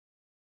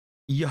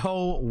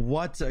Yo,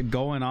 what's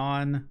going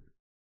on?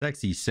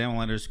 Sexy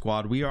Salamander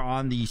Squad. We are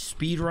on the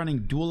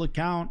speedrunning Duel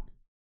account,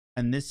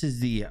 and this is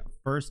the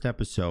first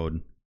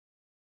episode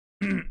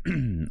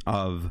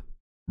of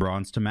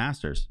Bronze to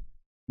Masters.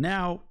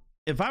 Now,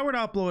 if I were to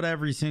upload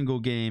every single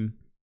game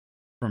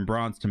from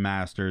Bronze to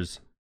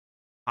Masters,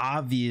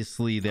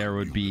 obviously there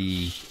would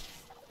be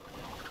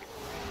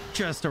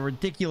just a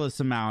ridiculous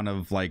amount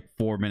of like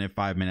 4-minute,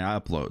 5-minute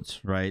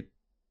uploads, right?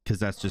 Because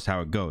that's just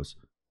how it goes.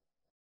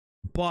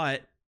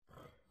 But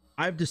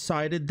I've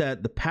decided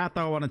that the path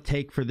I want to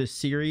take for this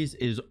series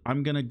is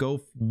I'm going to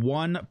go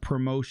one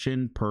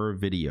promotion per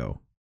video.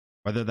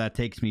 Whether that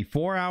takes me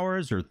 4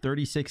 hours or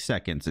 36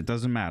 seconds, it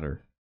doesn't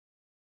matter.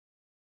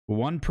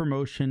 One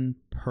promotion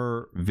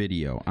per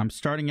video. I'm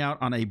starting out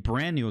on a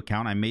brand new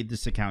account. I made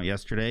this account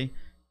yesterday.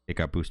 It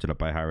got boosted up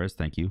by Raiz.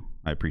 Thank you.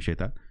 I appreciate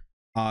that.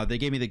 They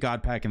gave me the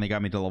God Pack and they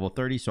got me to level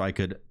 30 so I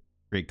could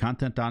create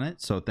content on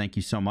it. So thank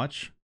you so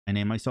much. I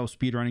named myself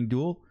Speedrunning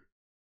Duel.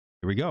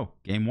 Here we go.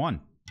 Game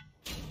 1.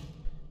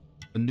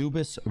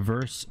 Anubis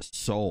versus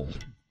Soul.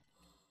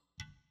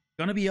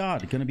 Gonna be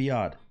odd. Gonna be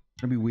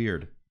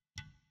weird.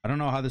 I don't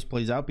know how this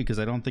plays out because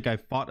I don't think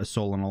I've fought a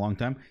Soul in a long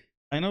time.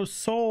 I know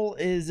Soul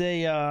is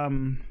a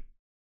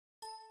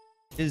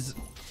is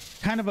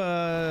kind of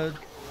a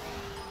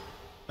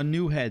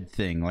new head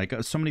thing.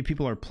 Like so many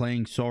people are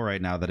playing Soul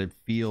right now that it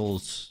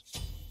feels,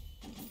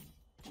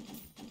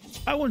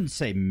 I wouldn't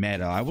say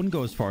meta. I wouldn't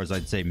go as far as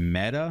I'd say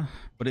meta,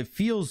 but it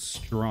feels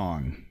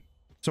strong.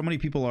 So many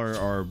people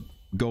are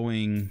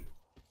going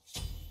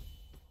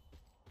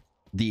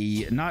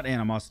the not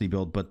animosity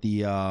build, but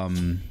the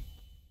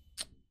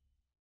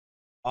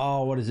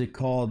oh, what is it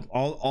called?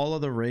 All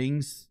of the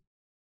rings.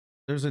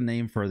 There's a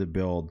name for the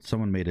build.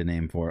 Someone made a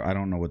name for it. I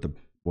don't know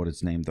what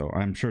it's named though.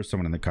 I'm sure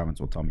someone in the comments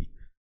will tell me.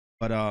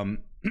 But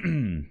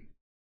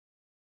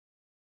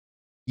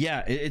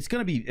yeah, it's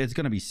gonna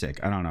be sick.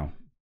 I don't know.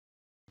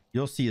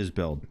 You'll see his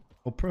build.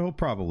 He'll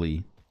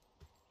probably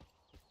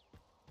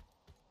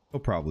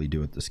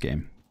do it this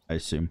game, I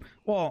assume.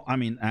 Well, I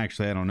mean,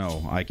 actually, I don't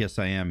know. I guess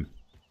I am.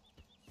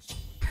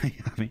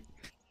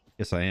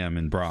 Guess I am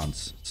in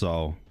bronze.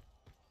 So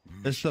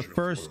this is the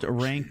first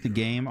ranked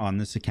game on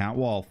this account.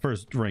 Well,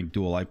 first ranked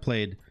duel. I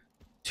played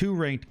 2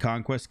 ranked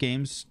conquest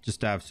games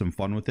just to have some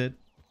fun with it,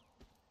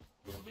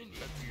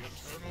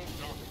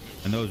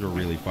 and those were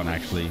really fun,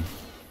 actually.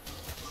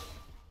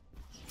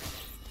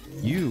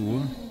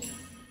 You,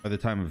 by the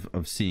time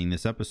of seeing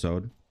this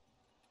episode,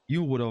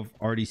 you would have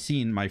already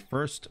seen my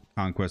first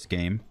conquest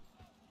game,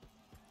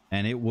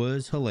 and it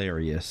was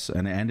hilarious,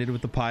 and it ended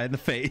with the pie in the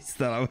face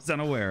that I was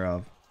unaware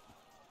of.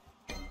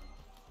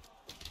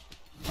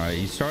 All right,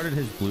 he started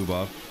his blue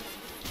buff.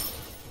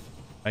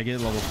 I get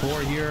level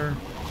 4 here.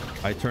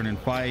 I turn and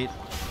fight.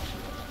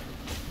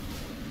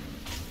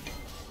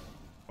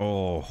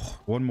 Oh,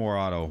 one more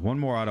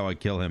auto, I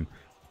kill him.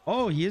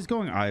 Oh, he is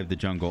going Eye of the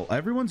Jungle.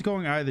 Everyone's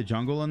going Eye of the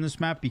Jungle on this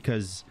map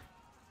because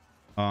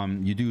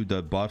you do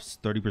the buffs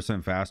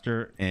 30%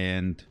 faster,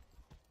 and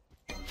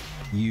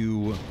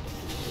you,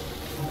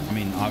 I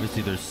mean,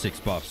 obviously there's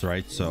 6 buffs,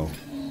 right? So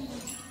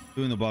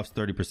doing the buffs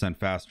 30%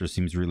 faster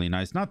seems really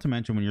nice. Not to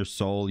mention when you're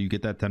Soul, you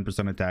get that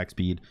 10% attack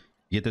speed,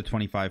 you get the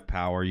 25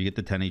 power, you get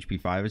the 10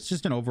 HP 5. It's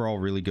just an overall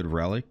really good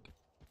relic,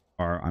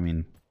 or I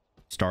mean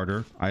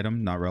starter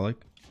item, not relic.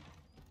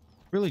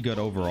 Really good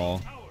overall.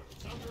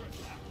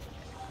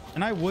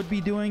 And I would be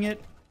doing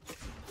it,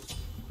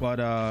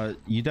 but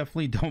you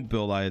definitely don't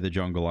build Eye of the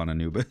Jungle on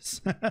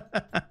Anubis.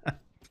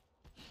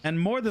 And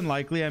more than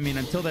likely, I mean,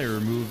 until they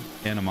remove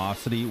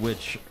animosity,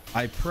 which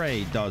I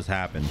pray does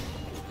happen.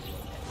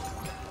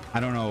 I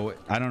don't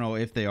know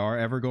if they are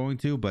ever going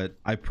to, but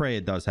I pray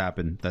it does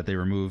happen, that they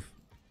remove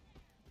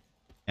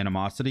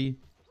animosity.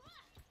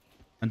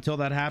 Until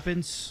that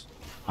happens,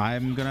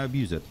 I'm gonna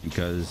abuse it,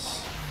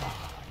 because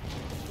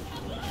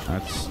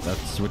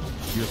that's what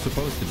you're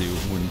supposed to do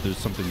when there's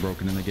something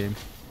broken in the game.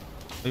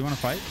 So you want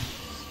to fight?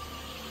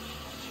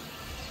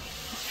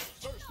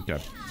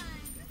 Okay.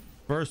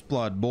 First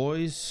blood,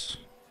 boys.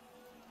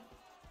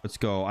 Let's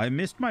go. I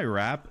missed my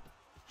wrap,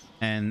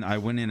 and I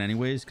went in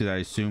anyways because I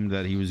assumed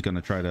that he was going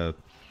to try to,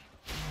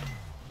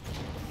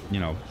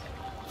 you know,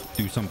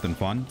 do something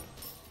fun.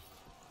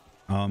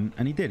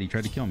 And he did. He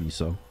tried to kill me,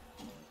 so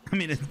I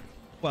mean,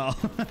 well,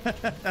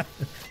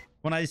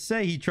 when I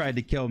say he tried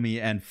to kill me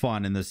and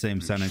fun in the same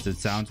sentence, it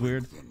sounds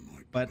weird,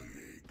 but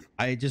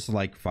I just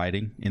like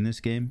fighting in this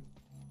game.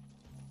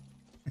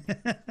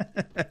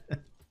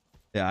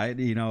 Yeah,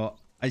 you know,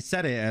 I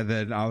said it and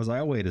then I was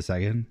like, oh, wait a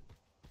second.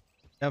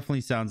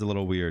 Definitely sounds a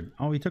little weird.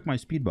 Oh, he took my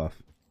speed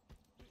buff.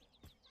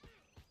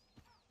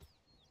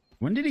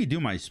 When did he do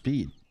my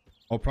speed?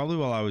 Oh, probably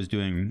while I was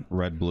doing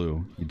red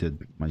blue. He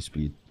did my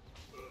speed.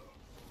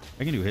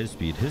 I can do his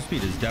speed. His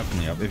speed is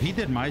definitely up. If he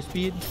did my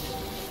speed,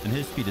 then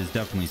his speed is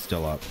definitely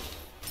still up.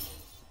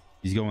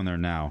 He's going there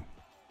now.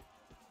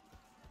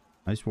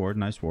 Nice ward,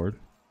 nice ward.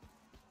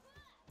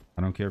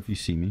 I don't care if you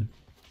see me.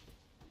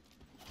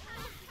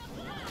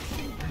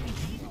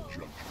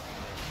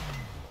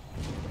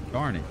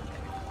 Darn it.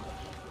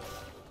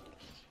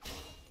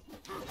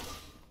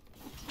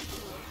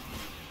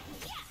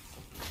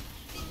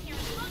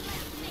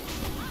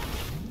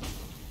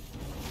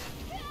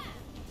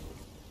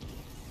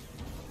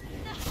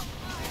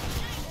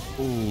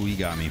 Oh, he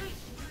got me.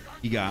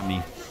 He got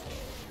me.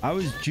 I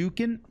was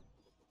juking.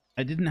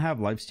 I didn't have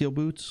lifesteal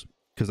boots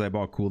because I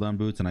bought cooldown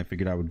boots and I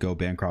figured I would go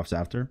Bancrofts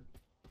after.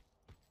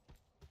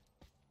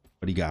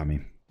 But he got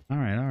me. All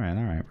right, all right,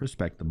 all right.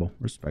 Respectable,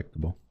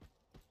 respectable.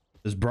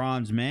 This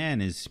bronze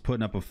man is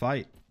putting up a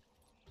fight.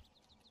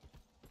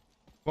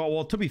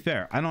 Well, to be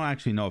fair, I don't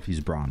actually know if he's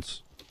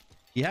bronze.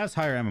 He has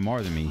higher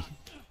MMR than me.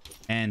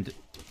 And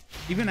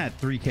even at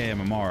 3k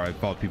MMR, I've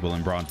fought people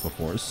in bronze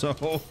before.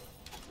 So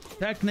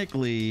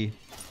technically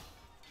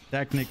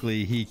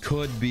he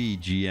could be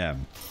GM.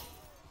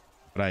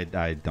 But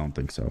I don't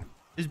think so.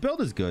 His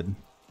build is good.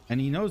 And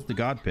he knows the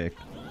god pick.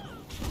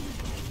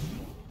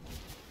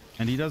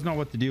 And he does know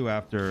what to do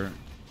after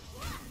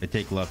I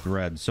take left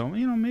red. So,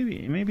 you know,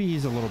 maybe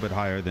he's a little bit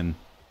higher than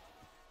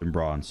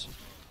bronze.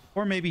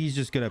 Or maybe he's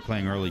just good at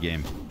playing early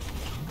game.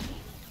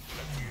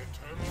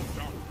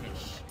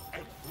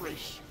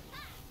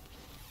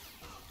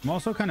 I'm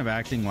also kind of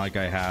acting like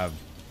I have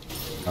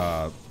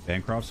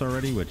Bancrofts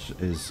already, which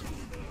is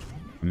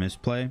a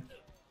misplay.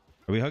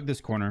 We hug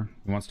this corner.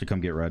 He wants to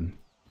come get red.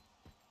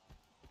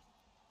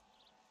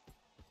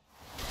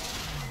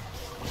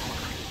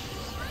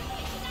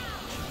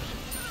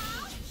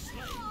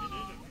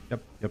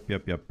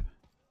 Yep.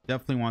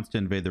 Definitely wants to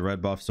invade the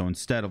red buff. So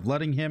instead of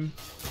letting him,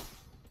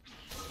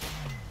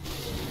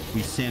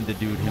 we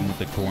SamDaDude him with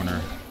the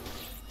corner.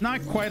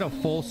 Not quite a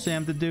full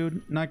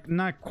SamDaDude.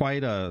 Not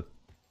quite a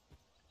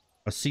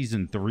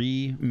season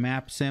 3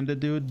 map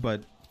SamDaDude,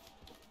 but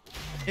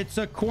it's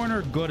a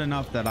corner good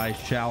enough that I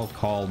shall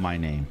call my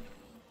name.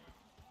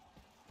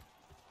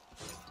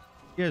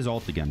 He has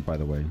ult again, by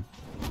the way.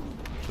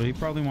 So he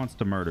probably wants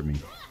to murder me.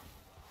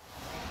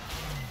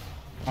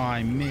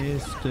 I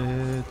missed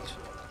it.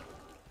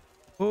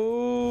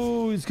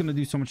 Oh, he's gonna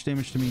do so much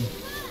damage to me.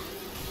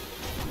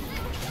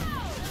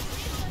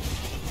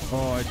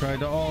 Oh, I tried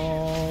to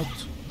ult.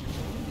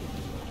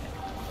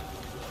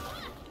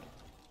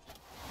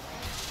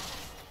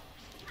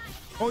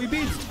 Oh, he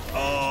beads.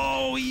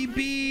 Oh, he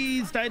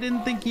beads. I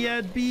didn't think he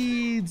had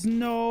beads.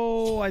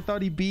 No, I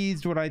thought he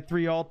beads when I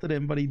 3-ulted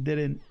him, but he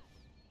didn't.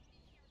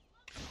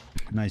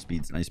 Nice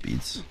beads, nice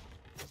beads.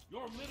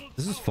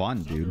 This is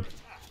fun, dude.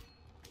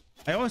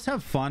 I always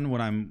have fun when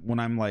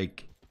I'm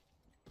like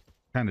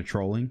kind of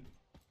trolling.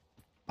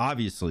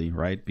 Obviously,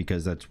 right?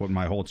 Because that's what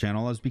my whole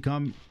channel has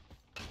become.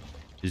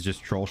 Is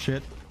just troll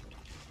shit.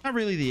 Not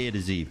really the A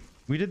to Z.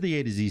 We did the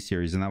A to Z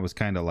series and that was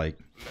kind of like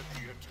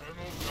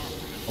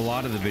a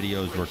lot of the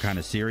videos were kind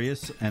of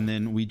serious, and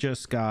then we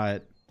just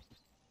got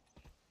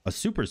a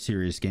super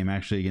serious game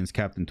actually against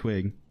Captain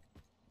Twig.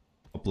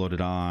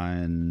 Uploaded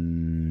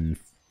on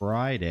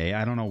Friday.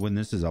 I don't know when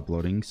this is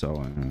uploading,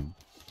 so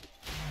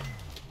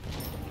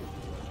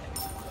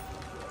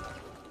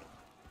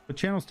the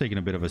channel's taking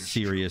a bit of a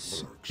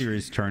serious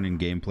turn in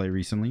gameplay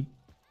recently.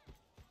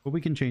 But we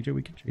can change it,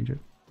 we can change it.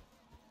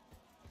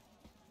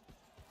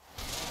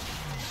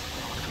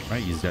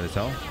 Right, he's dead as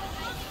hell.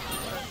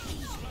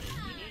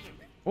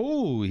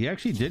 Oh, he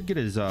actually did get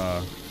his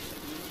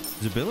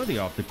ability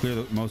off to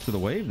clear most of the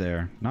wave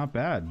there. Not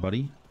bad,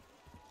 buddy.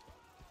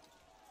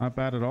 Not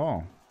bad at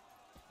all.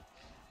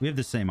 We have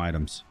the same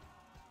items.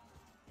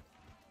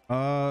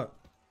 I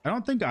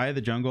don't think Eye of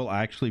the Jungle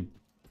actually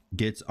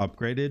gets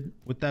upgraded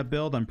with that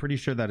build. I'm pretty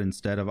sure that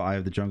instead of Eye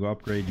of the Jungle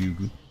upgrade,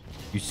 you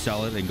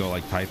sell it and go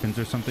like Typhons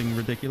or something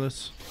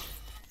ridiculous.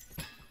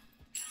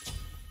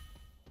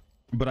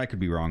 But I could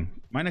be wrong.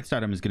 My next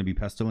item is going to be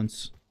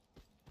Pestilence.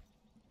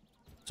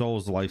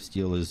 Soul's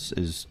lifesteal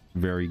is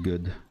very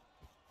good.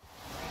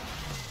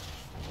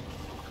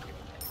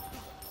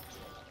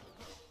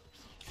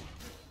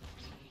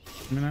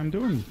 I mean, I'm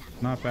doing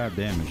not bad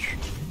damage.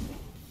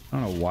 I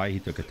don't know why he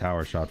took a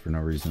tower shot for no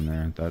reason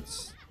there. That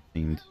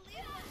seemed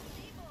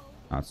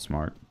not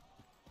smart.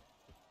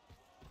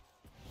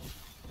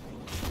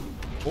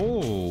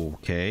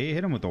 Okay,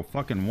 hit him with a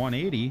fucking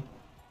 180.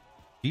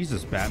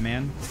 Jesus,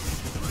 Batman.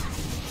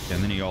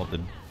 And then he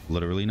ulted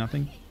literally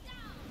nothing.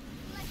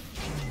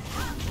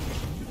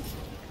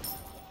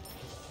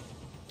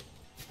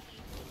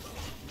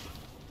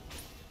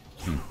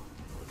 Am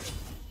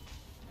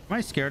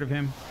I scared of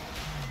him?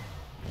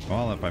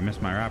 Well, if I miss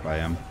my wrap, I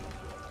am.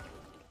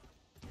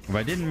 If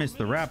I didn't miss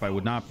the wrap, I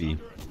would not be.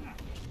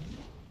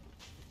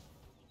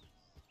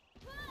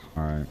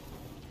 Alright.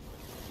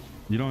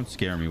 You don't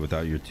scare me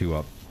without your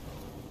 2-up.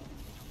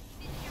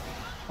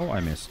 Oh, I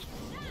missed.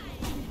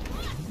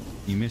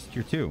 You missed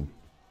your 2.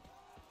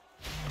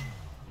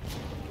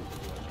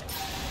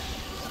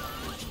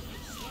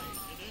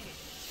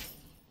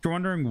 If you're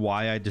wondering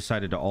why I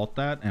decided to ult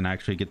that and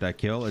actually get that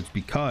kill, it's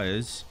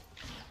because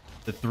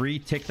the 3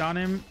 ticked on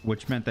him,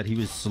 which meant that he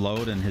was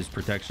slowed and his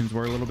protections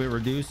were a little bit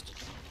reduced.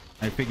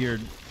 I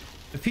figured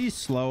if he's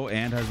slow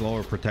and has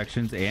lower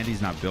protections and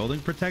he's not building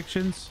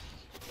protections,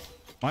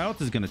 my ult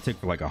is going to tick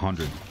for like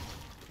 100.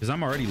 Because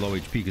I'm already low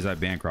HP because I have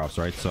Bancrofts,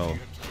 right? So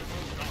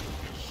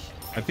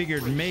I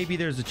figured maybe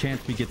there's a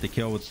chance we get the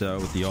kill with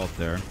the ult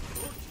there. And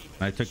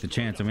I took the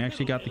chance and we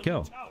actually got the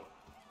kill.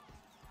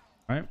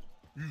 All right?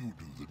 You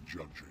do the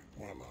judging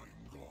while I'm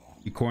gone.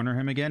 You corner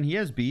him again. He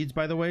has beads,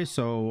 by the way,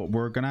 so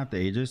we're gonna have to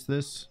Aegis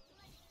this.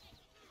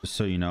 Just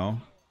so you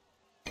know.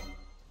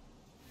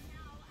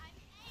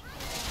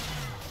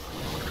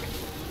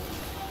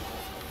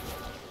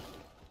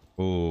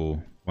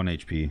 Oh, 1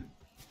 HP.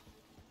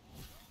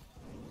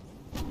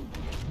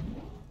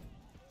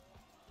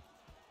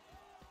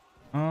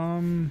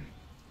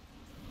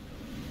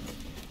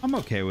 I'm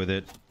okay with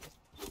it.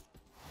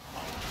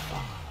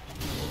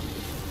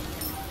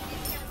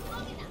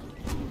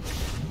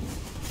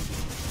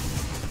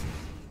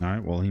 All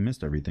right, well, he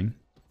missed everything.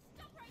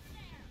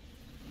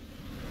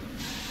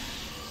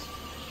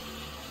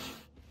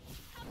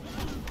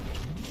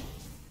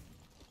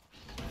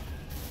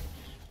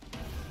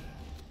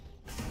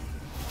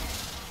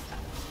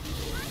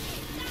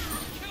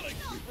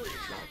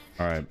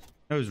 All right,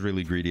 that was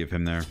really greedy of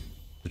him there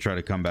to try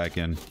to come back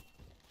in.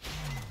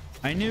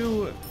 I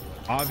knew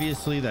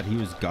obviously that he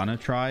was gonna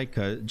try,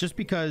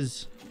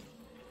 because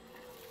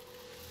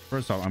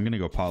first off, I'm gonna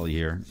go poly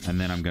here, and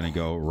then I'm gonna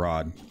go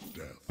rod.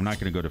 I'm not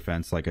gonna go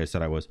defense like I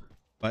said I was,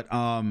 but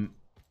I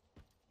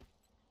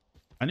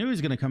knew he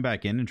was gonna come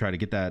back in and try to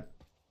get that,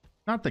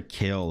 not the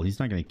kill. He's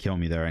not gonna kill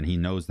me there, and he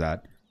knows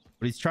that,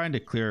 but he's trying to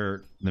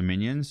clear the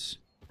minions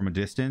from a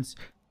distance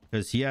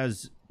because he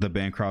has the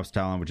Bancroft's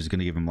talent, which is going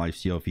to give him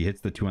lifesteal. If he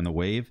hits the 2 on the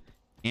wave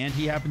and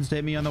he happens to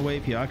hit me on the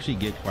wave, he'll actually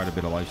get quite a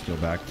bit of lifesteal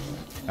back.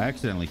 I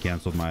accidentally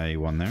canceled my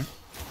one there.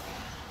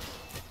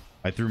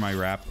 I threw my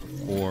wrap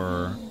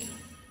for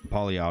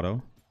poly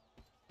auto.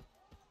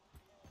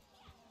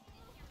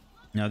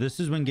 Now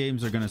this is when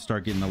games are going to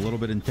start getting a little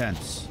bit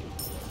intense.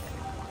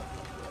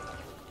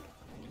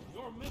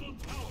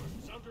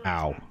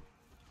 Ow.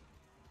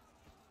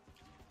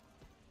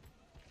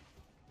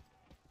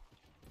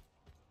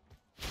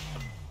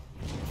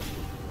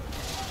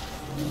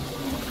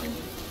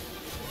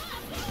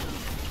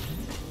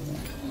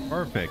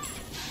 Perfect.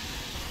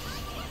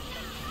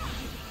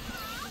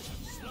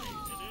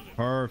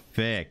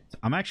 Perfect.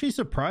 I'm actually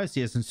surprised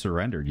he hasn't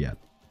surrendered yet.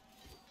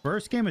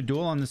 First game of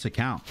Duel on this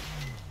account.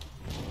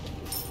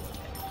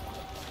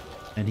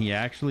 And he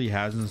actually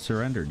hasn't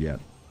surrendered yet.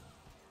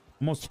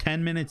 Almost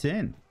 10 minutes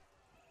in.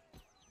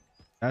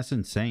 That's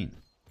insane.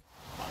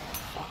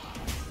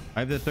 I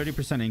have the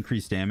 30%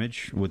 increased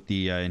damage with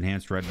the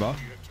enhanced red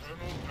buff.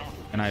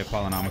 And I have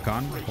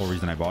Polynomicon, the whole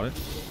reason I bought it.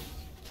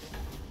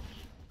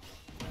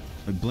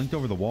 I blinked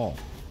over the wall.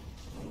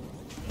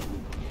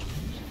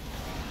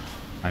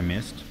 I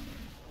missed.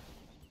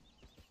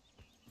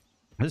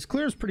 This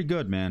clear is pretty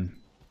good, man.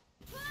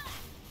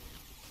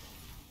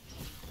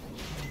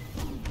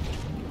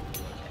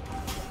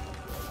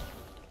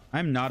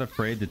 I'm not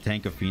afraid to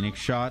tank a Phoenix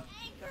shot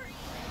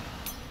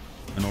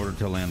in order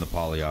to land the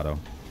poly auto.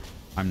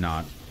 I'm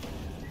not.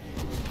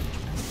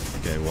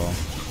 Okay, well.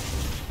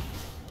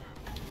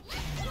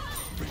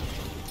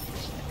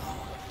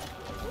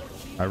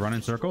 I run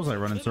in circles, I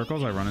run in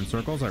circles, I run in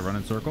circles, I run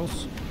in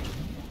circles.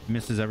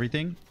 Misses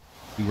everything.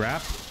 We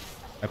wrap.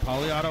 I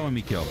poly auto and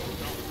we kill.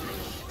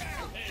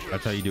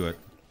 That's how you do it.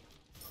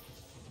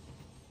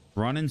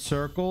 Run in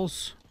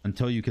circles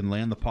until you can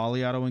land the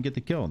poly auto and get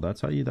the kill.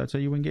 That's how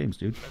you win games,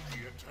 dude.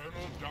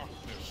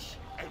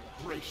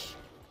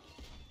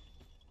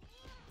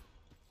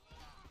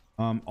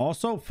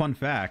 Also, fun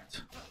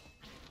fact.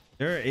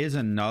 There is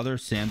another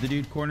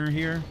SamDaDude corner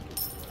here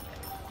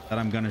that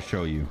I'm gonna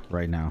show you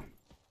right now.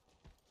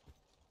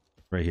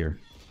 Right here.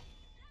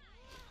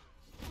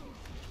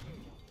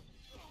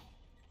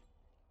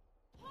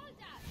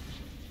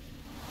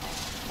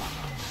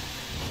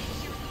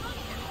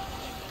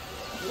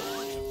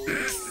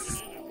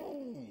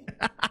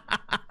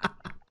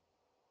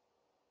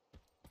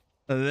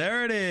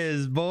 There it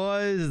is,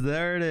 boys.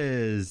 There it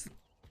is.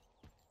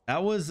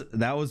 That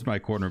was my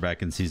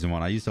cornerback in season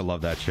 1. I used to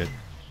love that shit.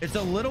 It's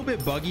a little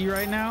bit buggy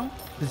right now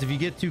because if you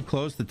get too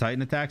close, the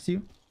Titan attacks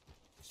you.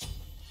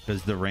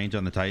 Because the range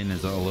on the Titan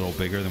is a little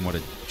bigger than what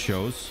it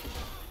shows.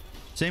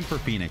 Same for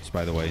Phoenix,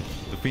 by the way.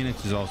 The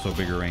Phoenix is also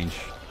bigger range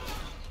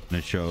than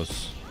it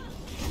shows.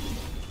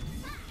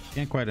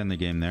 Can't quite end the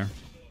game there.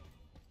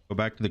 Go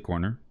back to the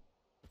corner.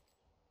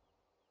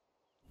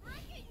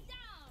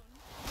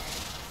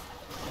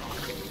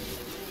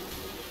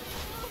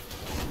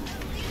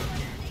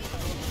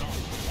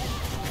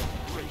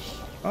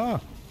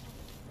 Oh.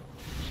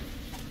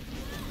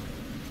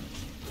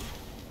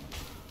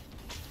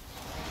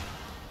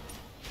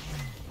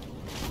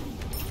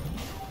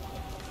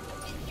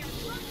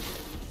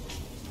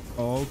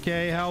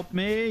 Okay, help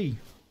me.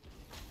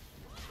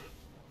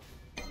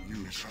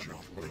 You shall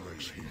not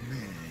release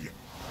me.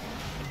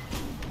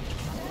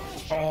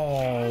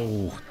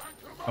 Oh,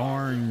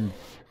 darn.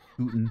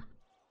 Putin.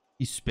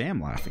 He's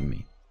spam laughing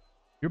me.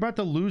 You're about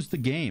to lose the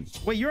game.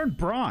 Wait, you're in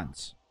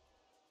bronze.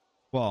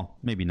 Well,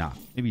 maybe not.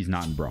 Maybe he's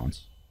not in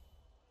bronze.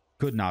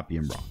 Could not be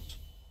in bronze.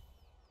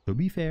 To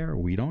be fair,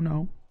 we don't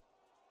know.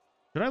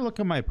 Should I look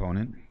at my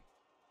opponent?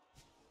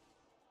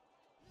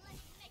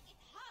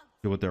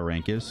 See what their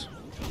rank is.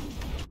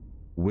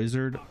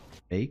 Wizard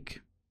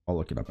Fake. I'll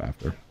look it up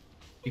after.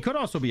 He could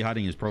also be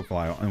hiding his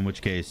profile, in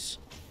which case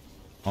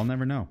I'll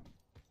never know.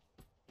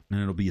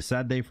 And it'll be a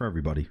sad day for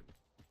everybody.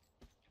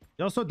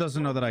 He also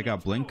doesn't know that I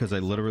got Blink because I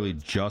literally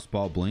just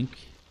bought Blink.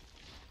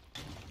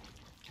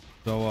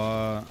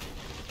 So,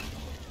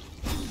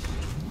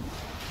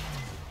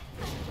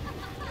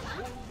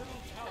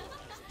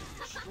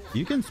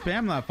 you can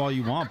spam that all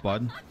you want,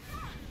 bud.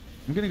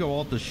 I'm gonna go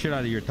ult the shit out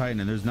of your Titan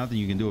and there's nothing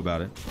you can do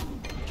about it.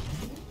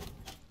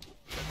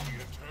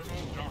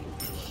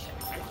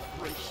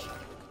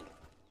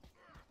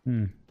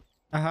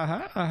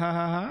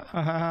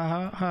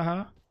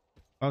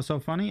 Oh, so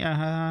funny.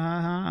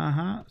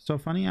 So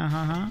funny.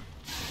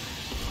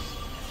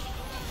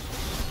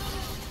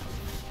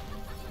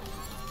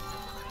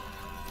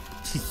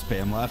 She's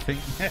spam laughing.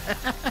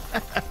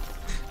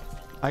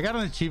 I got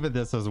an achievement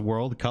that says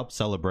World Cup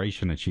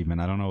Celebration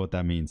achievement. I don't know what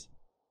that means,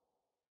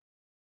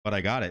 but I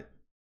got it.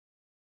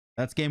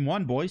 That's game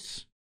 1,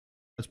 boys.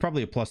 That's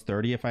probably a plus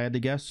 30 if I had to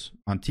guess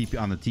on TP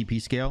on the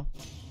TP scale.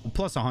 Well,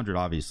 plus 100,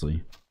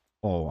 obviously.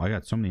 Oh, I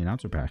got so many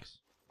announcer packs.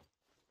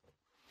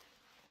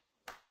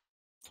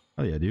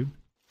 Oh yeah, dude.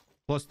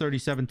 Plus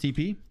 37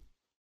 TP.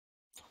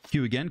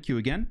 Q again. Q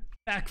again.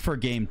 Back for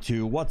game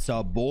 2. What's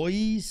up,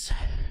 boys?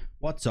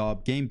 What's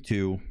up? Game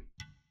 2.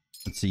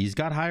 Let's see. He's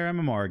got higher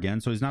MMR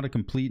again, so he's not a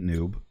complete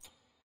noob.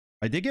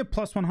 I did get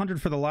plus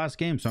 100 for the last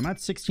game, so I'm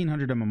at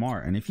 1600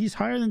 MMR. And if he's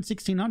higher than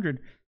 1600,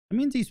 that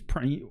means he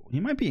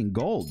might be in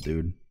gold,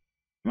 dude.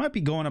 He might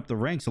be going up the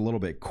ranks a little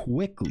bit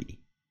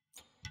quickly.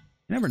 You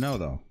never know,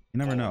 though. You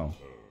never know.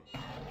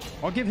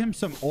 I'll give him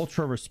some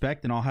ultra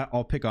respect, and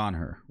I'll pick on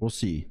her. We'll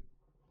see.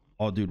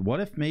 Oh, dude, what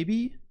if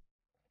maybe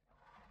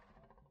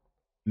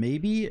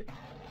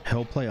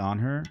he'll play on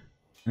her,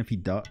 and if he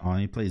does, oh,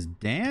 he plays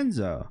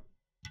Danza.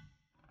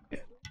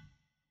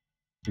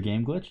 The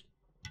game glitched.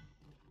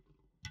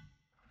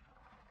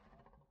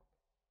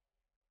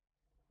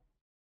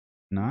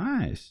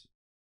 Nice.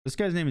 This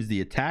guy's name is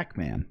the Attack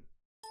Man.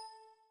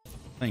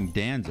 Playing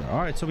Danza. All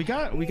right, so we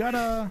got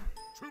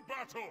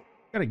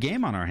a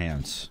game on our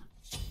hands.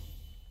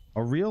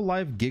 A real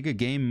life Giga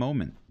game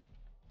moment.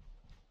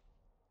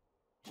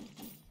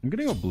 I'm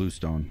gonna go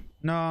Bluestone.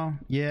 No,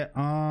 yeah,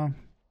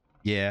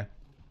 yeah.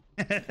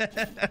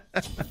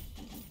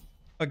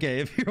 Okay,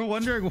 if you're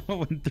wondering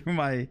what went through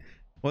my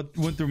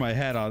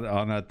head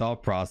on that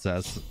thought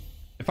process,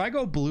 if I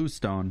go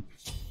Bluestone,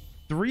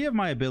 3 of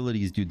my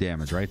abilities do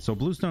damage, right? So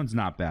Bluestone's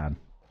not bad.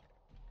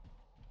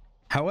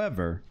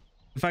 However,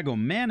 if I go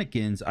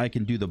Mannequins, I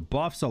can do the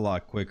buffs a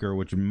lot quicker,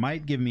 which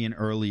might give me an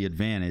early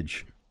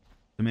advantage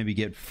to maybe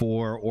get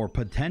 4 or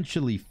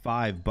potentially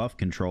 5 buff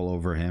control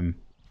over him.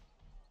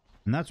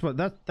 And that's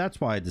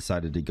why I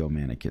decided to go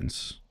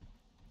Mannequins.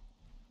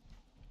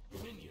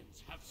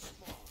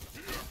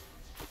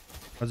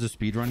 How's the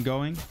speedrun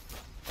going?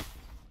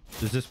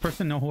 Does this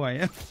person know who I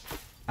am?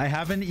 I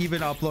haven't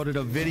even uploaded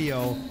a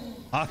video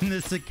on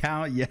this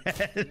account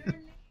yet.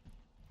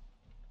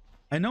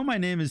 I know my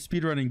name is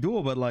Speedrunning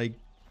Duel, but like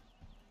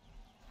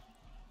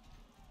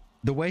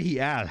the way he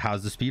asked,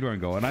 how's the speedrun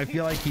going? I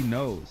feel like he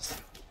knows.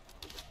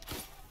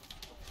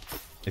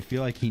 I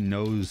feel like he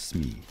knows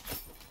me.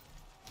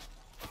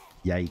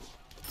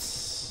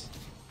 Yikes.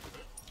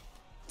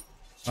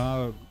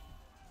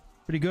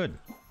 Pretty good.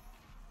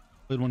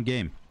 Played 1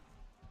 game.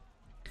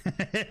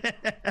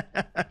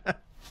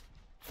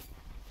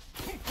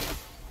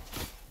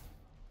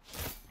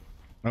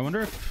 I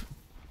wonder if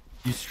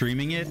you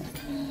streaming it.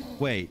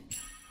 Wait.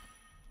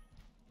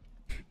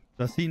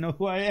 Does he know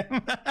who I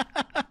am?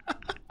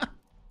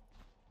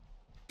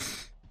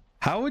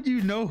 How would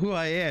you know who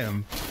I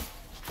am?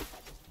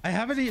 I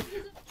haven't even...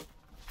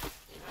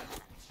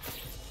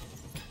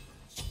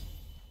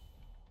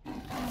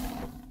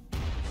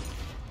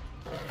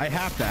 I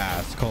have to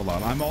ask. Hold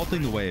on. I'm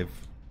ulting the wave.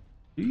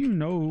 Do you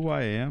know who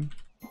I am?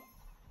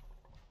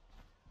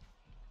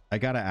 I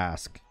gotta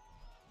ask.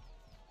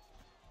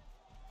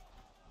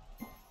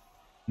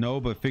 No,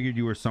 but figured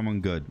you were someone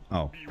good.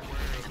 Oh.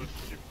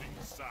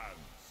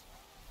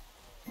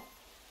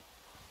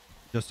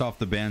 Just off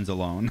the bands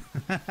alone.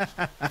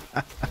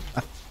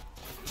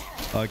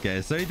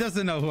 Okay, so he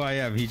doesn't know who I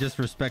am. He just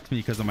respects me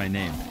because of my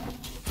name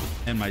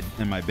and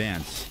my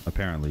bands,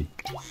 apparently.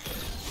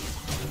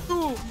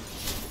 Ooh.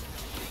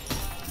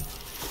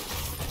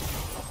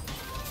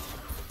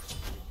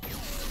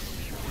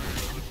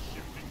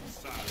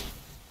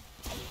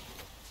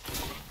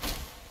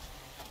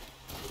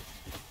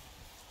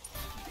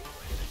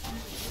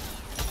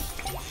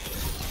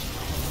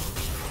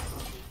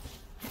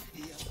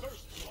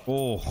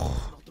 Oh,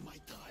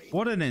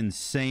 what an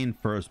insane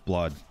first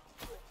blood.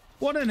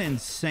 What an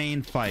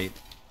insane fight.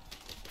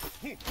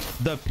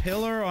 The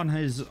pillar on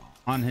his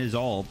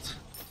ult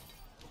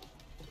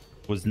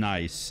was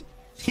nice.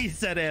 He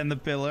said, and the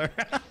pillar.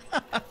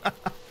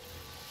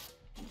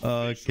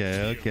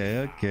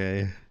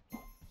 Okay.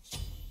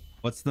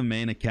 What's the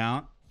main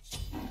account?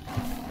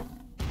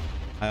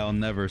 I'll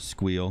never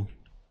squeal.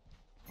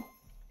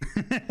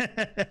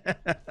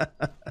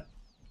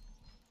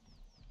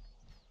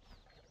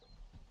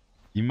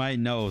 You might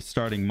know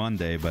starting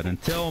Monday, but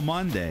until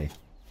Monday,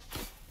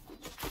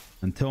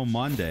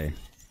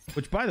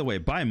 which by the way,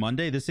 by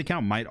Monday, this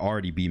account might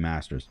already be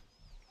Masters.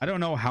 I don't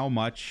know how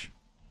much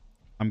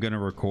I'm gonna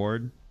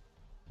record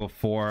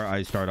before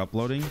I start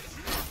uploading.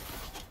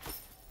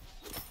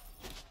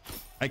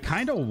 I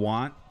kind of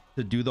want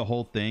to do the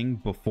whole thing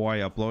before I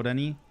upload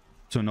any,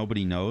 so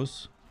nobody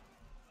knows.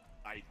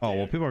 Oh,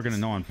 well, people are gonna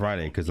know on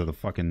Friday because of the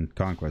fucking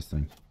conquest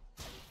thing.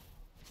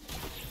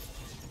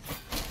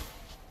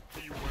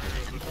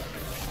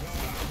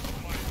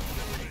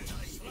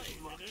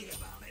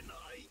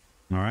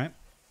 All right,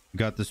 we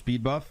got the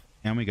speed buff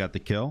and we got the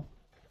kill.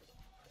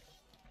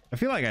 I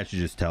feel like I should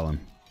just tell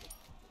him.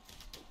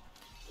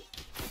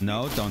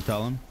 No, don't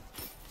tell him.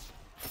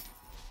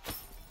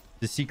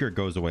 The secret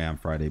goes away on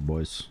Friday,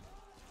 boys.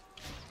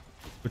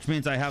 Which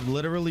means I have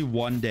literally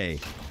one day.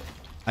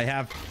 I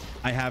have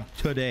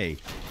today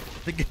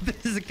to get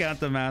this account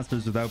to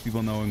Masters without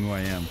people knowing who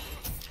I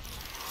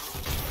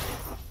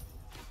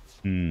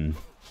am.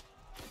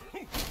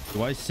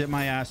 Do I sit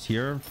my ass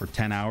here for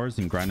 10 hours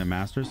and grind a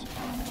Masters?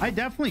 I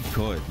definitely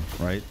could,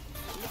 right?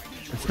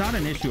 It's not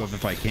an issue of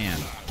if I can.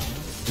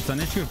 It's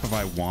an issue of if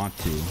I want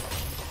to.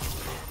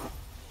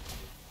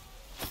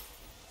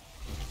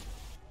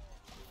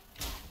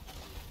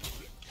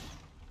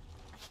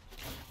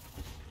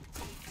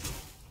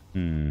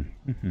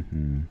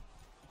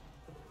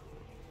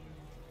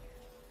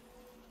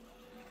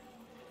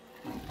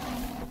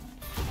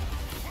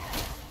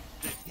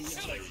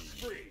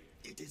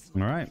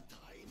 All right.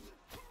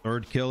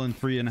 Third kill in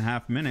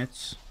 3.5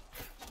 minutes.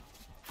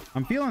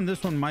 I'm feeling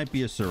this one might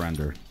be a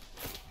surrender.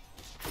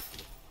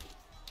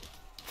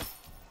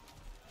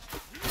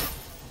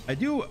 I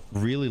do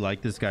really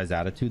like this guy's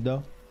attitude,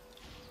 though.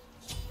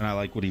 And I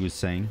like what he was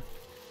saying.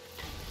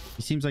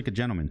 He seems like a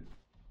gentleman.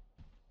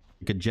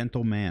 Like a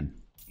gentle man.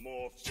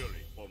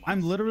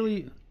 I'm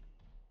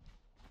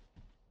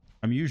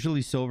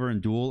usually silver in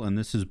Duel, and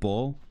this is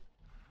Bull.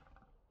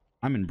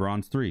 I'm in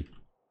bronze 3.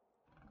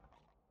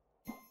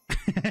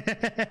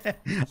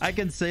 I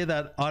can say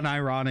that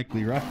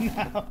unironically right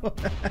now.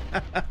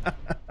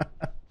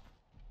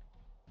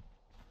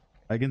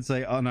 I can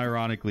say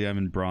unironically I'm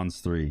in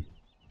bronze 3.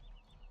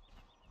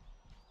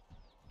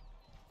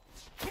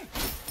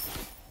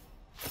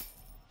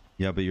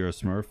 Yeah, but you're a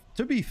Smurf.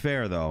 To be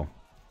fair, though.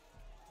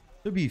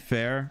 To be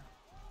fair,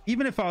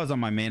 even if I was on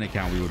my main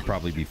account, we would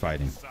probably be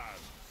fighting.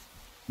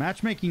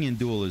 Matchmaking in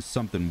Duel is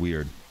something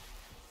weird.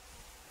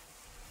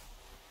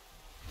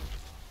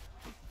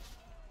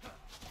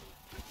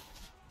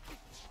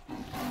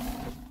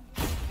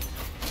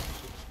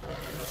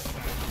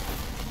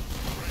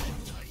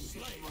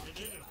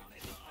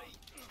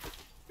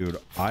 Dude,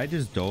 I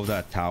just dove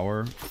that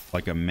tower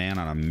like a man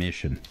on a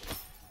mission.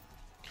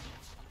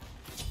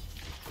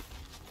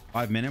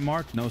 5-minute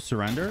mark, no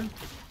surrender.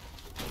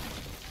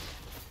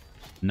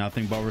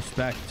 Nothing but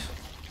respect.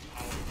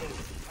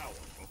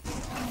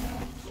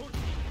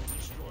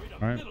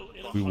 All right,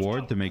 we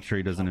ward to make sure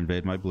he doesn't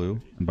invade my blue,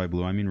 and by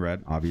blue I mean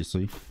red,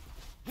 obviously.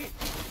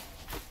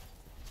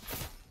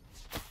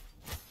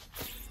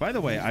 By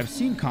the way, I've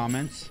seen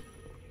comments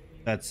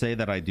that say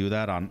that I do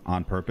that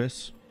on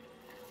purpose,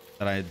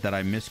 that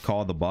I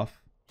miscall the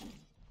buff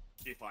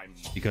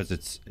because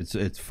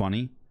it's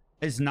funny.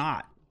 It's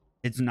not.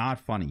 It's not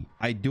funny.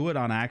 I do it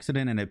on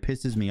accident and it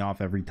pisses me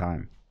off every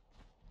time.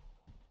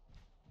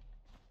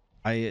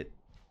 I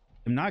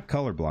am not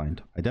colorblind.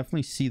 I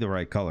definitely see the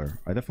right color.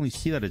 I definitely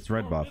see that it's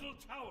red buff.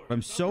 But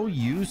I'm so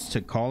used to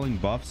calling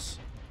buffs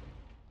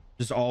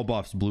just all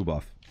buffs blue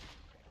buff.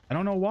 I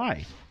don't know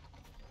why.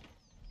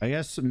 I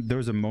guess there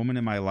was a moment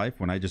in my life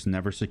when I just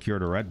never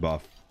secured a red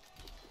buff.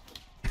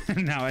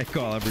 Now I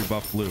call every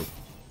buff blue.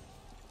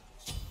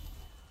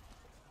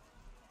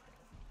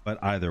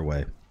 But either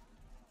way,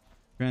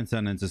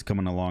 Transcendence is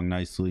coming along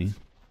nicely.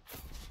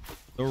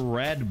 The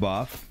red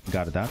buff,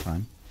 got it that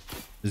time,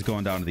 is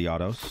going down to the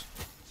autos.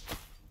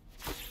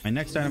 My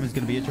next item is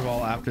going to be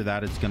Itch-of-All. After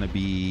that, it's going to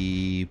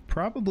be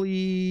probably...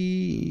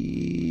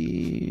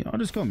 I'll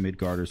just go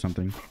Midgard or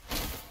something.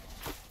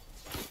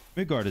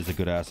 Midgard is a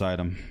good-ass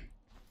item.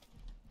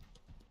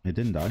 It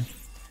didn't die.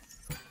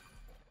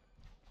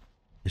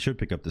 I should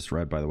pick up this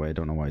red, by the way. I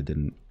don't know why I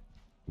didn't.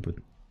 But...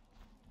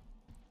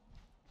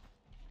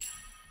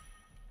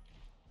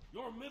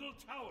 Your middle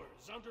tower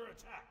is under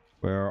attack.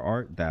 Where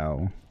art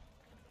thou?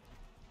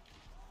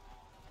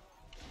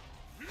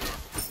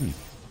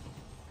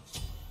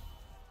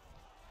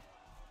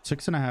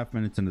 6.5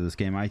 minutes into this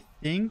game. I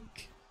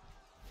think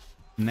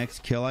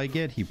next kill I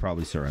get, he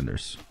probably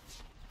surrenders.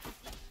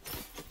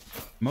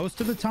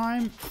 Most of the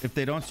time, if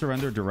they don't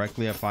surrender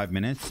directly at 5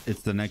 minutes,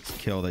 it's the next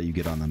kill that you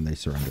get on them they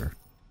surrender.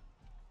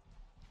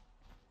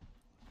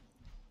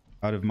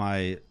 Out of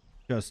my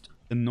just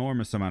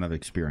enormous amount of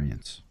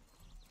experience.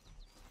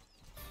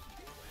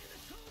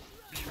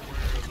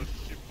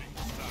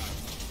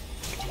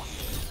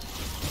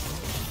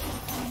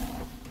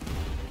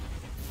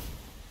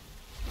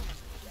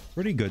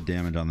 Pretty good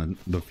damage on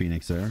the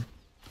Phoenix there.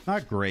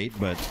 Not great,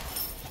 but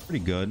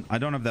pretty good. I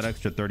don't have that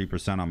extra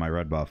 30% on my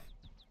red buff.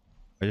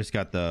 I just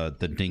got the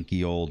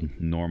dinky old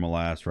normal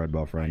ass red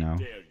buff right now.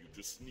 Can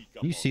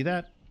you see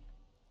that?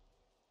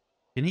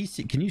 Can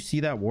you see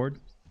that ward?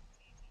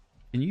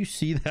 Can you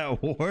see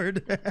that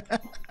ward?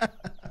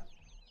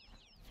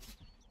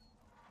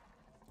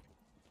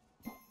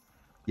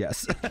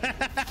 Yes.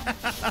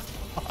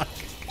 Fuck.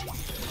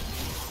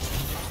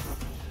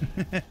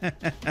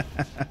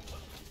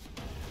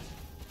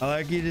 I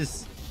like you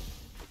just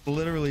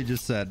literally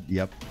just said,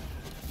 yep.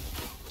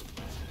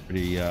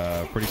 Pretty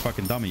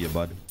fucking dumb of you,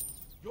 bud.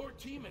 Your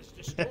team has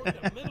destroyed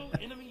a middle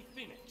enemy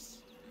Phoenix.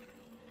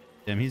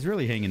 Damn, he's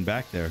really hanging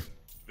back there.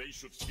 They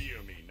should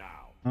fear me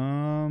now.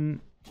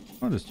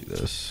 I'll just do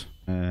this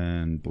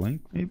and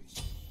blink maybe.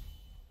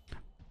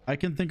 I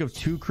can think of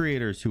 2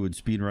 creators who would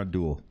speedrun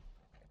Duel.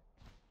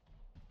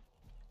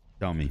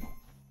 Tell me.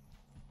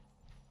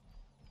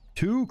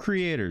 2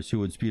 creators who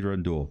would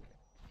speedrun Duel.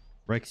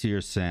 Rexy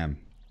or Sam.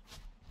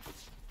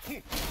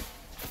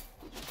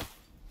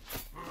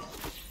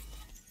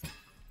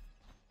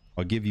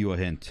 I'll give you a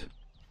hint.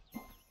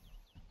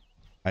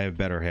 I have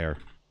better hair.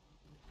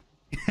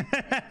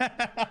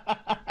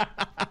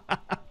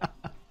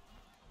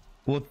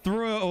 We'll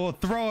throw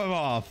him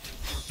off.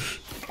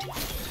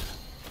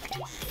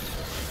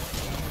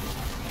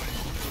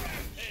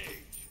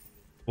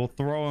 We'll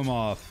throw him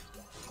off.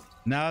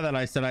 Now that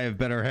I said I have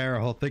better hair,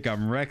 he'll think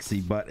I'm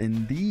Rexy, but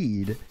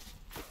indeed,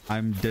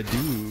 I'm the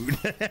dude.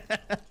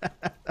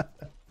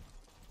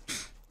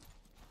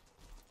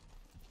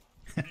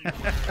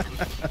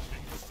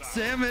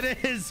 Sam,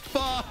 it is.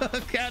 Fuck,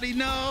 how'd he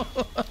know?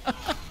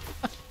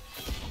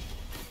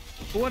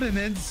 What an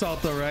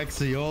insult to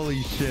Rexy.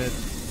 Holy shit.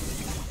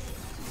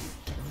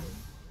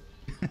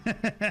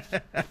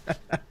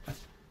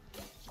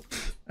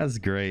 That's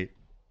great.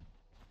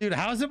 Dude,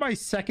 how's it my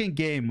second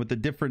game with a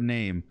different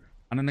name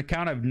on an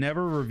account I've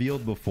never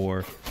revealed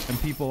before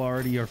and people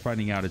already are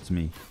finding out it's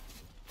me?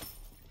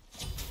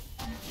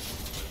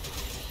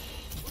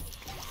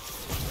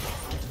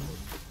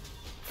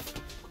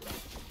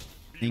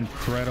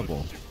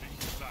 Incredible.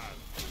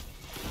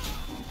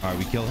 All right,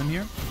 we kill him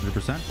here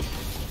 100%.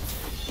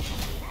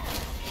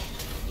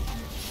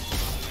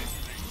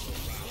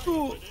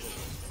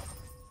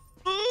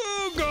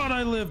 Oh god,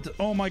 I lived.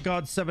 Oh my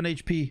god, 7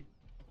 HP.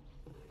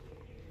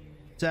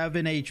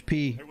 7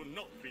 HP. I will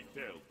not be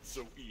dealt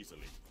so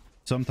easily.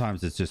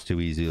 Sometimes it's just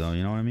too easy though,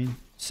 you know what I mean?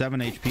 7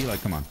 HP,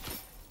 like come on.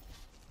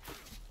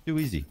 Too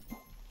easy.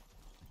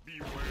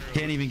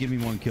 Can't even give me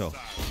 1 kill.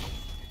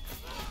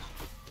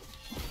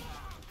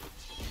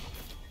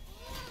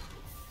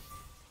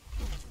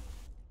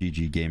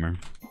 GG gamer.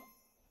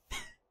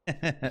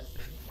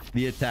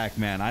 The attack,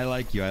 man. I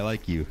like you. I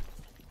like you.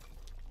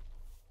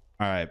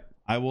 All right.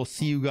 I will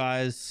see you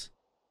guys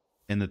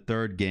in the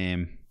 3rd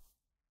game.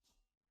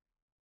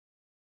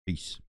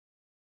 Peace.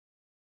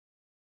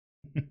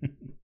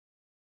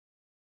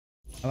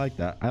 I like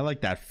that. I like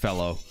that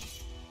fellow.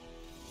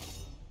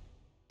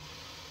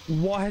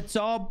 What's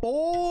up,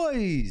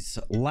 boys?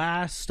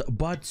 Last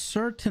but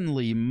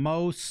certainly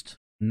most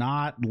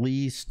not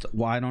least,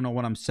 well, I don't know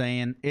what I'm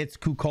saying. It's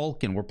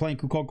Kukulkan. We're playing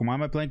Kukulkan. Why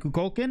am I playing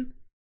Kukulkan?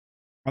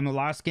 On the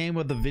last game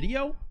of the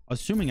video?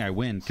 Assuming I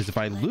win, because if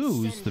I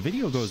lose, the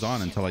video goes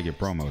on until I get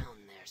promoted.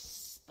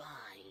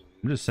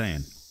 I'm just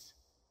saying.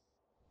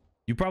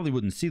 You probably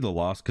wouldn't see the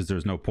loss because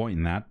there's no point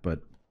in that, but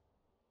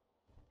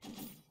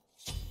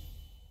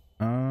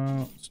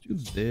let's do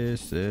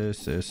this.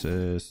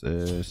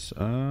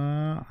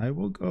 I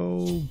will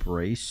go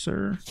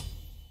Bracer.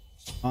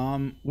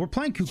 We're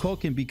playing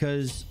Kukulkan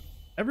because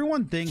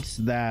everyone thinks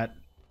that,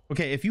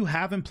 okay, if you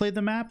haven't played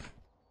the map,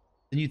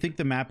 then you think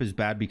the map is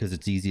bad because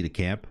it's easy to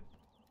camp.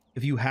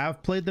 If you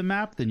have played the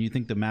map, then you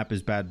think the map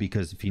is bad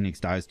because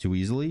Phoenix dies too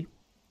easily.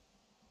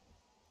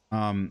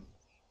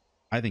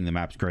 I think the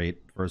map's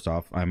great. First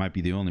off, I might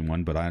be the only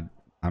one, but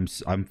I'm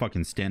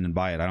fucking standing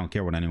by it. I don't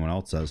care what anyone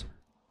else says.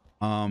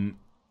 But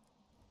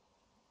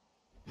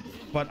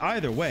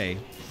either way,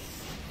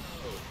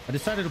 I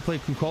decided to play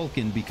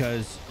Kukulkan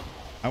because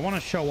I want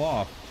to show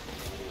off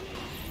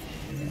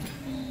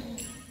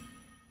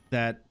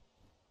that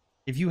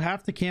if you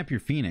have to camp your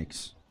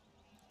Phoenix,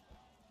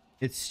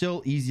 it's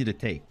still easy to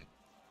take.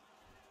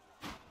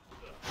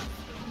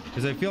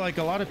 Because I feel like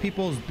a lot of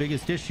people's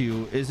biggest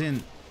issue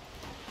isn't,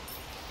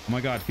 oh my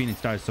god,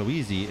 Phoenix dies so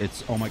easy.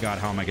 It's, oh my god,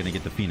 how am I going to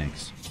get the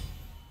Phoenix?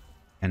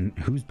 And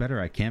who's better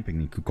at camping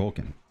than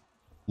Kukulkan?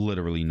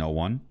 Literally no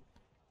one.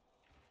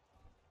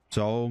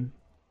 So,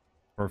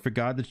 perfect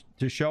god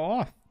to show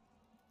off.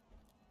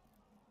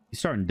 He's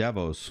starting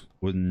Devos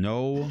with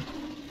no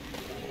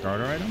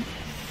starter item.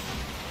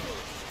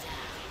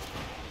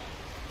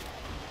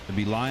 I'd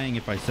be lying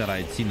if I said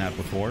I had seen that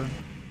before.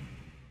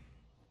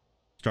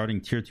 Starting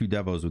tier 2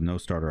 Devos with no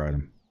starter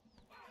item.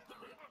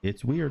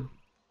 It's weird.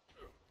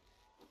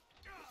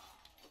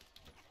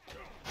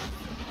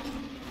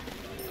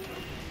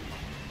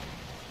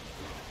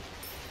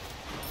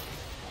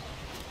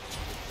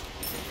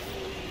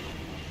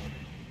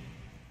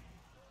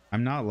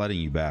 I'm not letting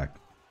you back.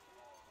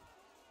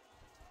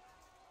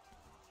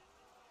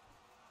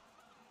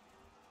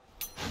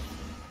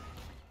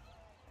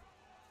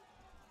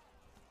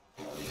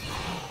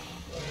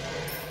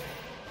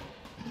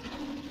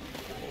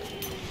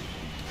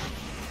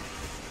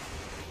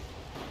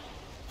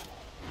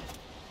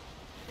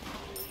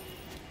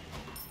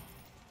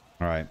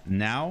 right,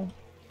 now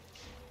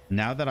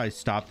that I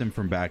stopped him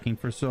from backing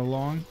for so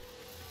long,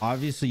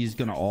 obviously he's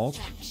gonna ult,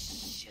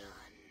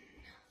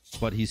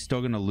 but he's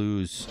still gonna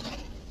lose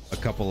a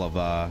couple of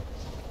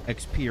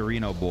XP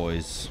Arena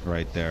boys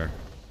right there.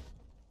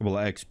 A couple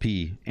of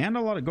XP and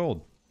a lot of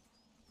gold.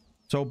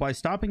 So by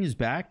stopping his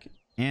back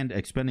and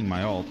expending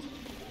my ult,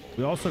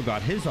 we also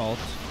got his ult.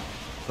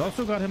 We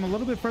also got him a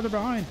little bit further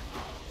behind.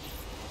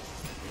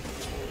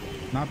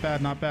 Not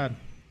bad, not bad.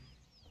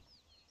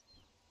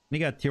 He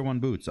got tier 1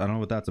 boots. I don't know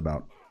what that's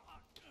about.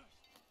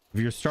 If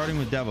you're starting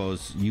with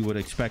Devos, you would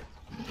expect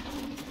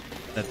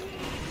that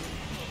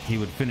he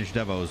would finish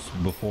Devos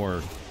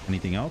before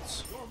anything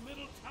else.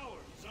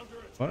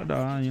 But,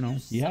 you know,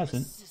 he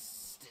hasn't.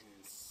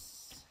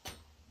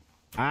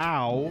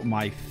 Ow,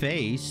 my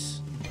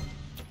face.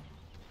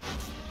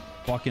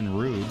 Fucking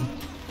rude.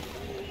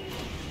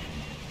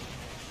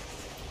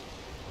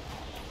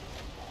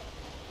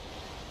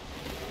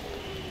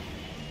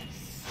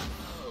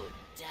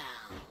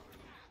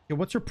 Yeah,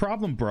 what's your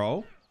problem,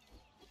 bro?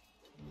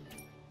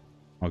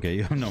 Okay,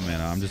 you have no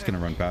mana. I'm just gonna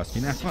run past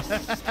you now.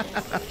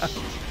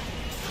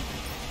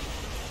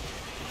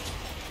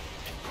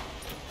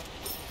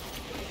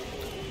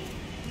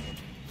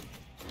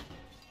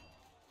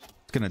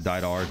 It's gonna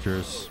die to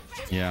archers.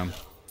 Yeah.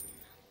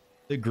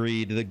 The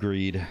greed, the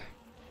greed.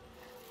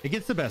 It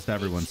gets the best of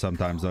everyone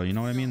sometimes, though. You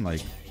know what I mean? Like,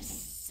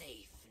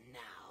 it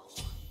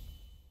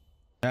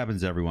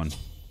happens to everyone.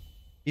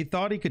 He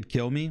thought he could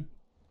kill me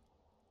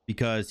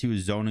because he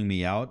was zoning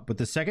me out, but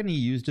the second he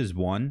used his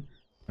 1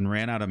 and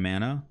ran out of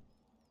mana,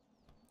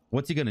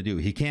 what's he gonna do?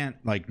 He can't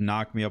like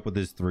knock me up with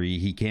his 3.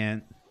 He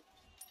can't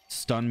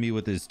stun me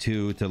with his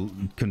 2 to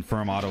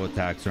confirm auto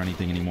attacks or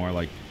anything anymore.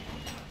 Like,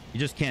 he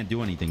just can't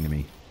do anything to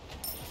me.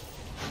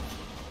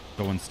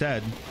 So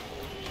instead,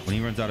 when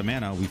he runs out of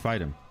mana, we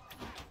fight him.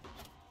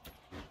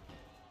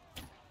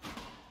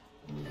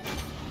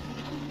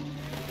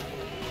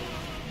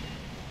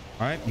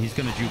 All right, he's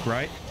gonna juke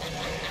right.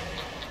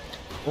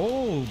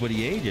 Oh, but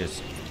he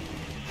ages.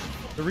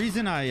 The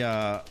reason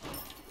I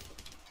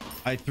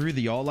threw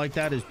the ult like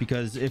that is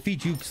because if he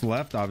jukes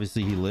left,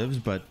 obviously he lives,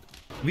 but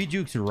if he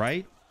jukes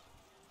right,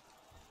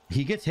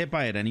 he gets hit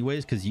by it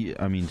anyways, because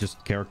I mean,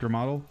 just character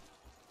model.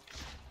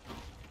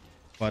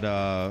 But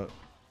oh,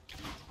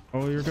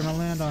 you're gonna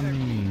land on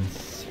me.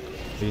 So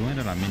you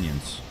landed on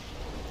minions,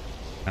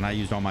 and I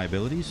used all my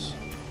abilities.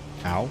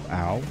 Ow,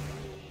 ow,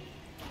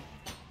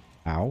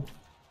 ow.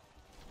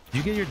 Did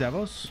you get your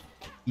Devos?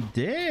 He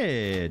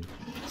did.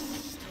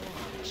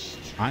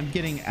 I'm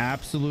getting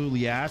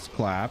absolutely ass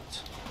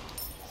clapped.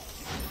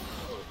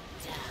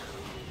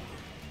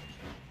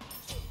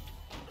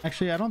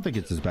 Actually, I don't think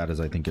it's as bad as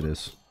I think it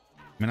is.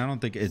 I mean, I don't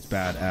think it's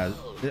bad as...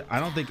 I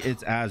don't think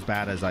it's as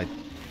bad as I...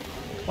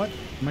 What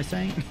am I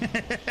saying?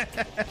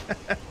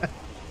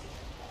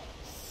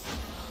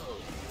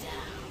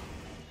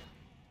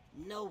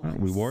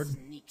 We ward?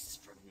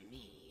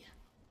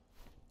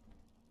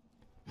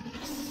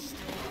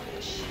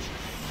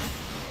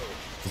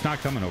 It's not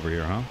coming over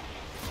here, huh?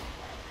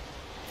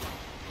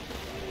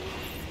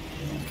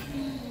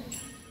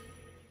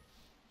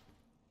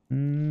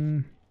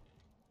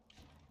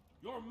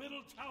 Your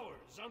middle tower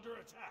is under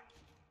attack.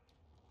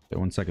 Wait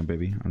 1 second,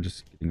 baby. I'm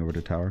just getting over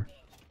to tower.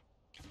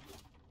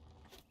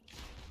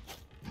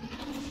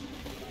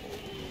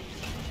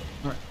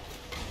 All right.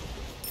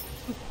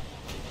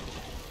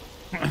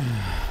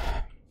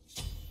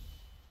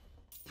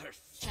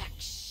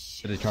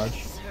 Perfection. Did it charge?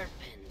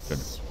 Good.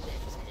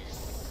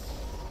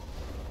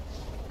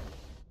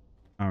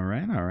 All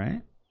right, all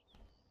right.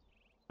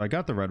 I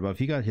got the red buff.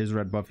 He got his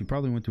red buff. He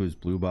probably went to his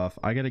blue buff.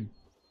 I gotta do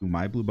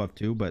my blue buff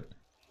too, but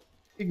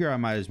I figure I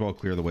might as well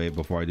clear the way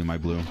before I do my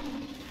blue.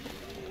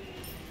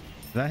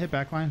 Did that hit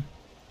backline?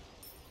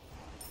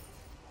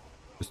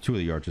 There's 2 of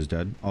the archers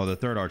dead. Oh, the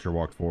 3rd archer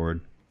walked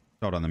forward.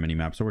 Saw it on the mini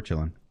map, so we're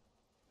chilling.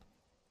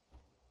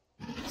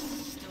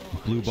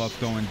 Blue buff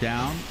going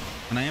down,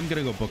 and I am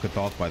gonna go Book of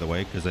Thoth, by the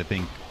way, because I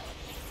think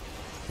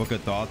Book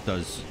of Thoth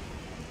does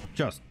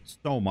just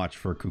so much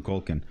for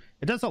Kukulkan.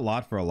 It does a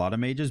lot for a lot of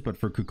mages, but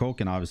for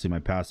Kukulkan, obviously my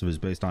passive is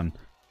based on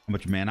how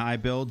much mana I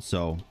build,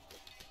 so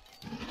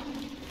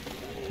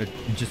it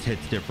just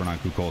hits different on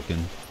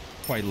Kukulkan,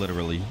 quite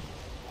literally.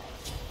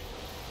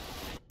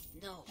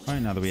 All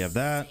right, now that we have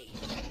that,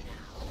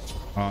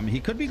 he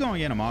could be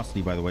going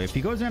Animosity, by the way. If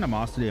he goes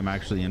Animosity, I'm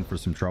actually in for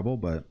some trouble,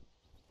 but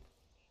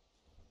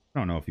I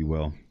don't know if he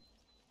will.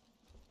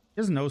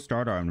 He has no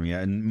starter item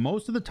yet, and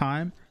most of the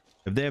time,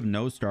 if they have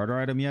no starter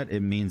item yet,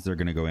 it means they're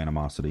going to go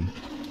Animosity.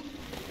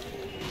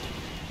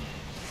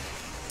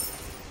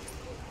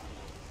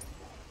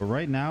 But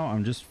right now,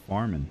 I'm just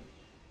farming.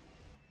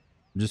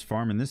 I'm just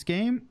farming. This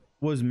game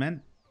was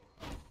meant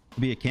to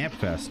be a camp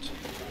fest.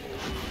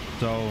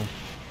 So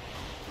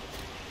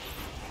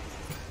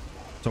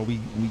we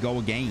go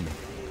again.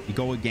 We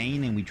go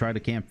again and we try to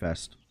camp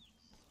fest.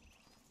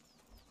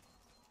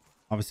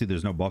 Obviously,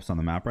 there's no buffs on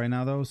the map right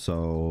now, though,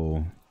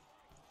 so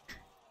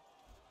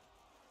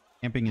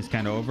camping is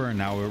kind of over, and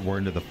now we're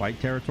into the fight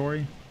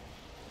territory.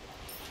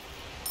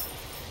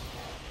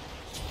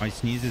 My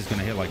sneeze is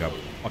gonna hit like a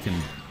fucking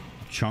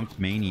chunk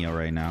mania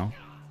right now.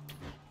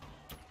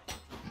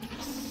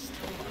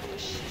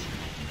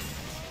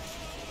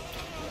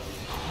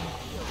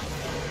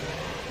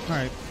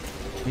 Alright.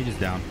 Mage is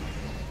down.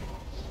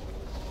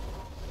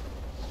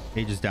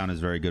 Mage is down is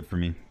very good for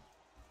me.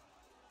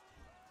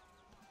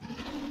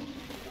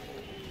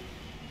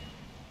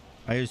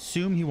 I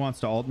assume he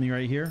wants to ult me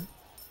right here.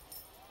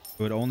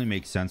 It would only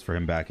make sense for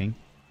him backing.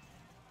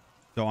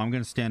 So I'm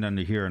going to stand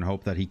under here and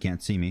hope that he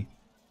can't see me.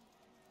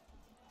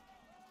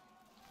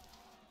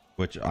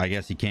 Which I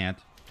guess he can't.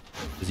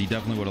 Because he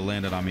definitely would have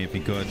landed on me if he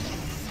could.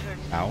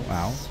 Ow,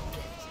 ow.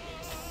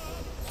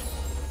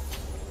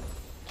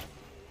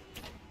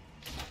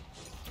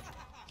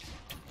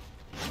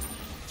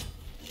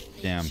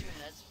 Damn.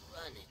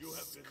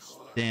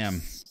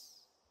 Damn.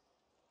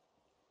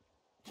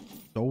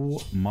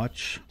 So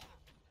much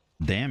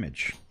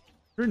damage.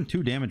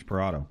 102 damage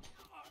per auto.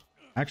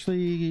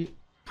 Actually,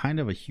 kind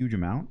of a huge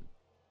amount.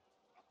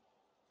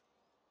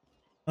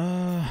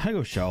 I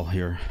go shell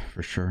here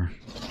for sure.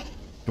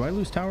 Do I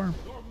lose tower?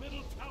 Your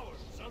middle tower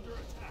is under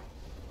attack.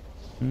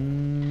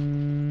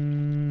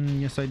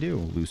 Yes, I do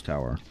lose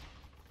tower.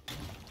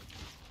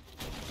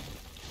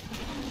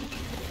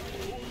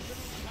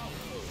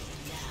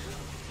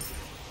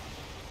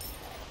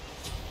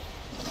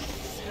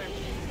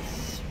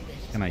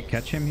 Can I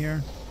catch him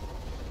here?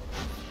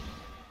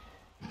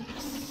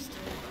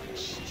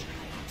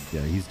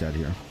 Yeah, he's dead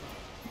here.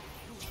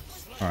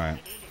 All right.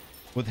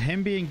 With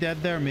him being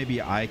dead there,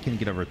 maybe I can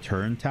get a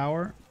return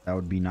tower. That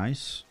would be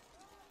nice.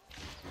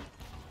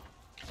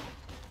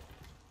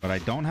 But I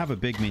don't have a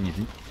big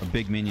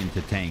minion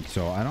to tank,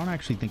 so I don't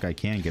actually think I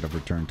can get a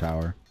return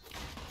tower.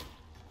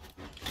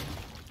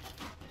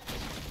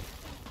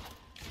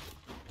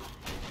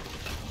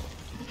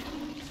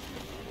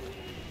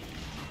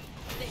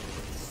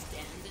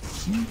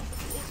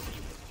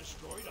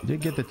 I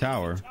did get the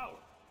tower.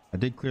 I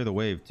did clear the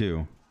wave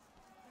too.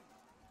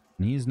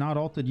 And he's not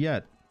ulted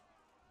yet.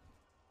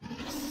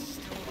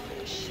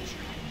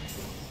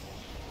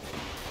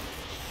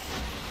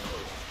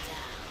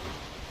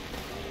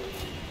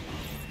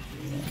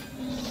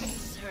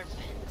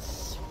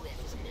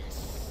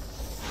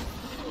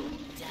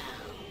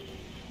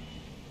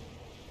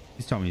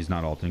 He's telling me he's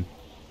not ulting.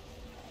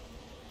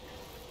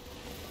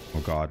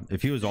 Oh god.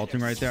 If he was ulting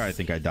right there, I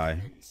think I'd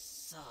die.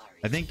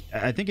 I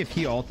think if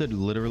he ulted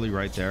literally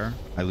right there,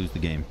 I lose the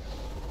game.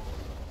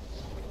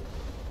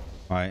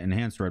 All right,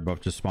 enhanced red buff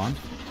just spawned.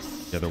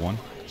 The other one.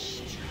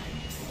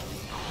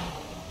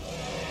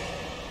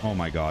 Oh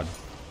my god.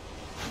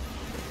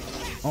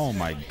 Oh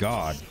my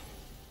god.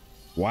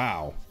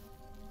 Wow.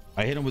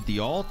 I hit him with the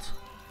ult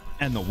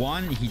and the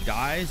one, he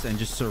dies and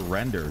just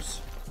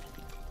surrenders.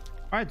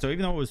 All right, so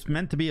even though it was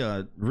meant to be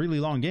a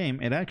really long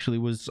game, it actually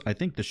was, I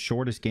think, the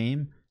shortest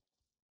game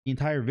the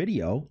entire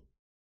video.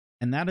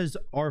 And that is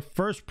our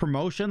first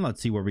promotion.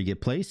 Let's see where we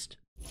get placed.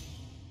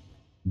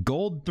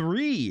 Gold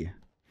 3.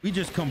 We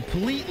just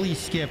completely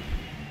skip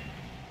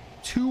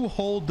 2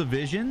 whole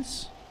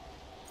divisions.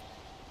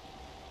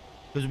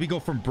 Because we go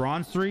from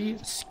bronze 3,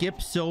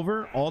 skip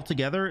silver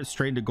altogether,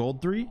 straight into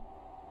gold 3.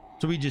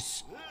 So we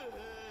just...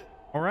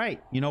 All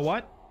right, you know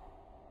what?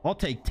 I'll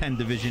take 10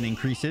 division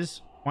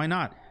increases. Why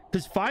not?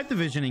 Because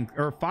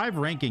 5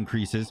 rank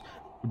increases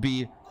would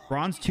be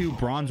bronze 2,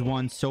 bronze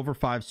 1, silver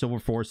 5, silver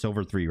 4,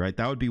 silver 3, right?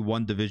 That would be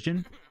 1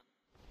 division.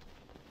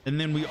 And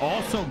then we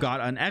also got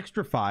an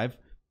extra 5,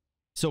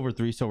 silver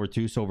 3, silver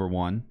 2, silver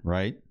 1,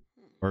 right?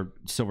 Or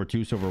silver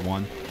 2, silver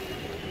 1,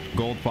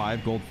 gold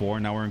 5, gold 4.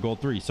 Now we're in gold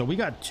 3. So we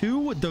got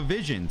 2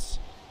 divisions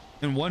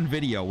in one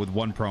video with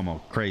 1 promo.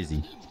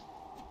 Crazy.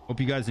 Hope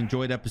you guys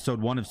enjoyed episode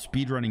 1 of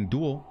Speedrunning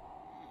Duel,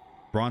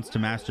 Bronze to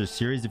Masters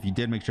series. If you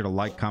did, make sure to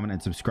like, comment,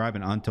 and subscribe.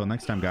 And until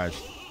next time, guys,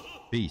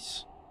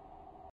 peace.